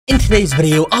today's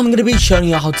video, I'm going to be showing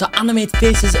you how to animate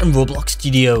faces in Roblox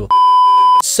Studio.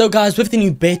 So guys, with the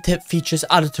new beta features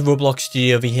added to Roblox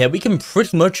Studio over here, we can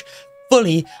pretty much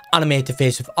fully animate the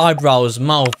face with eyebrows,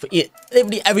 mouth,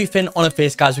 literally everything on a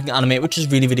face, guys, we can animate, which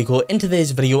is really cool. In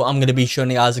today's video, I'm going to be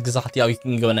showing you guys exactly how you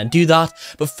can go in and do that.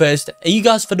 But first, are you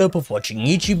guys fed up of watching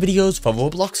YouTube videos for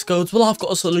Roblox codes? Well, I've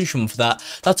got a solution for that.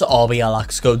 That's at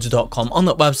rblxcodes.com. On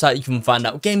that website, you can find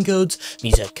out game codes,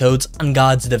 music codes, and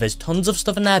guides. There's tons of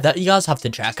stuff in there that you guys have to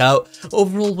check out.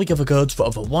 Overall, we cover codes for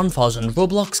over 1,000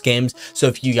 Roblox games, so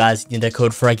if you guys need a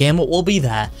code for a game, it will be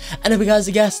there. And if you guys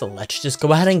are guessed, let's just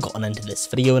go ahead and get on into this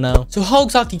video now. So how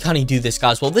exactly can you do this,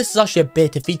 guys? Well, this is actually a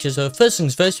beta feature. So first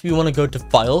things first, we want to go to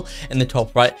file in the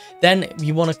top right, then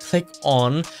you want to click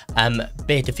on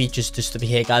beta features just over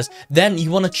here, guys. Then you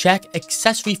want to check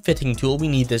accessory fitting tool. We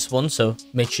need this one, so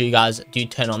make sure you guys do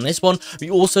turn on this one.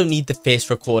 We also need the face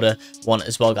recorder one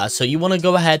as well, guys. So you want to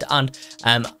go ahead and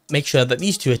make sure that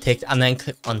these two are ticked and then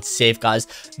click on save, guys.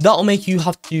 That'll make you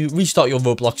have to restart your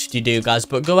Roblox Studio, guys,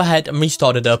 but go ahead and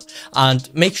restart it up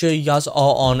and make sure you guys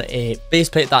are on a base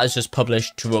plate that is just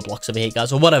published to Roblox over here,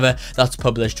 guys, or whatever that's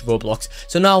published to Roblox.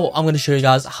 So now I'm going to show you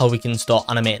guys how we can start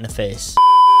animating a face.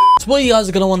 So what you guys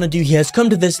are going to want to do here is come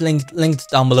to this link linked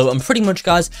down below, and pretty much,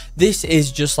 guys, this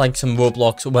is just like some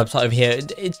Roblox website over here.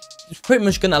 It's pretty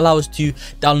much going to allow us to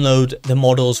download the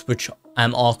models which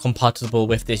are compatible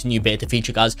with this new beta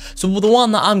feature, guys. So the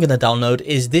one that I'm going to download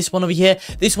is this one over here.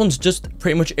 This one's just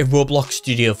pretty much a Roblox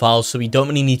Studio file, so we don't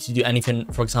really need to do anything,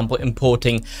 for example,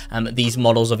 importing these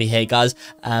models over here, guys.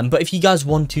 But if you guys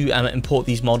want to import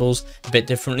these models a bit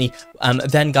differently,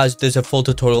 then, guys, there's a full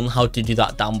tutorial on how to do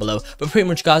that down below. But pretty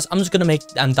much, guys, I'm just going to make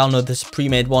and download this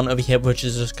pre-made one over here, which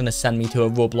is just going to send me to a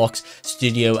Roblox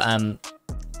Studio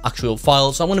actual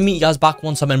file. So I'm going to meet you guys back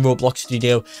once I'm in Roblox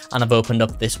Studio and I've opened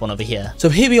up this one over here. So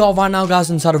here we are right now, guys,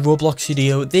 inside of Roblox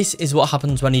Studio. This is what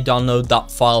happens when you download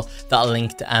that file that I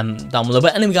linked down below.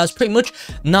 But anyway, guys, pretty much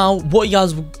now what you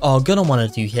guys are going to want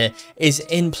to do here is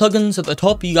in plugins at the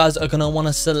top, you guys are going to want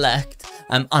to select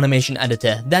animation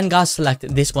editor. Then, guys, select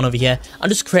this one over here and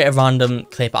just create a random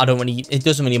clip. It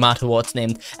doesn't really matter what it's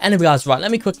named. Anyway, guys, right,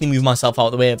 let me quickly move myself out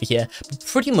of the way over here. But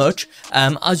pretty much,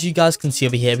 as you guys can see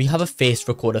over here, we have a face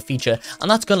recorder feature,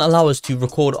 and that's going to allow us to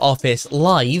record our face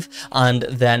live, and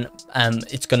then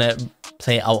it's going to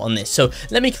play out on this. So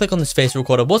let me click on this face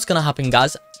recorder. What's going to happen,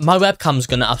 guys? My webcam's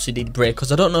going to absolutely break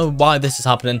because I don't know why this is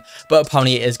happening, but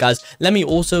apparently it is, guys. Let me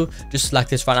also just select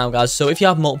this right now, guys. So if you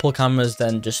have multiple cameras,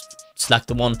 then just select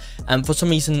the one. For some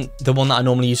reason, the one that I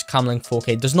normally use, Camlink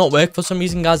 4K, does not work for some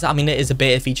reason, guys. I mean, it is a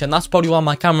beta feature, and that's probably why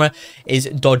my camera is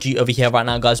dodgy over here right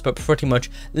now, guys. But pretty much,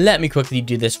 let me quickly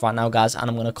do this right now, guys, and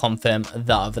I'm going to confirm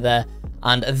that over there.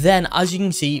 And then, as you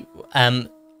can see, I'm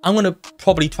going to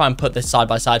probably try and put this side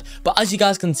by side. But as you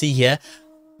guys can see here,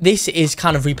 this is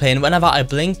kind of replaying. Whenever I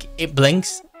blink, it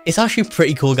blinks. It's actually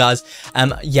pretty cool, guys.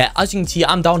 Yeah, as you can see,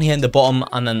 I'm down here in the bottom,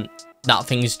 and then that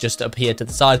thing's just up here to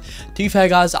the side. To be fair,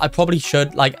 guys, I probably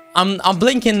should, like, I'm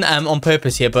blinking on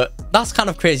purpose here, but that's kind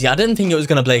of crazy. I didn't think it was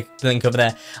going to blink over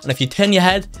there. And if you turn your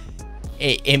head,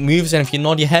 it moves, and if you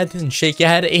nod your head and shake your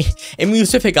head, it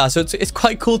moves with it, guys. So it's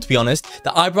quite cool, to be honest.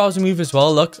 The eyebrows move as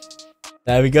well. Look,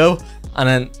 there we go.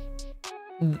 And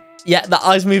then, yeah, the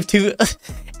eyes move too.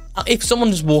 If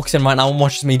someone just walks in right now and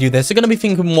watches me do this, they're going to be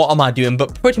thinking, what am I doing?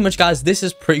 But pretty much, guys, this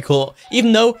is pretty cool.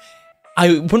 Even though I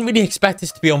wouldn't really expect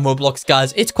this to be on Roblox,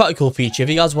 guys, it's quite a cool feature. If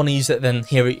you guys want to use it, then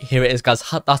here it is, guys.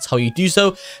 That's how you do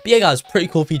so. But yeah, guys, pretty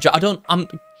cool feature. I'm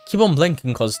keep on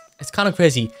blinking because it's kind of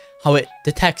crazy how it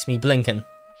detects me blinking.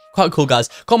 Quite cool, guys.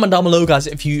 Comment down below, guys,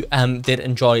 if you did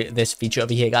enjoy this feature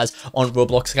over here, guys, on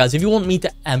Roblox, guys. If you want me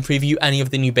to preview any of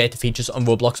the new beta features on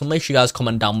Roblox, then make sure you guys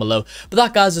comment down below. But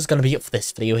that, guys, is going to be it for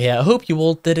this video here. I hope you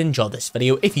all did enjoy this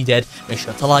video. If you did, make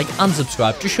sure to like and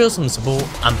subscribe to show some support,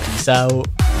 and peace out.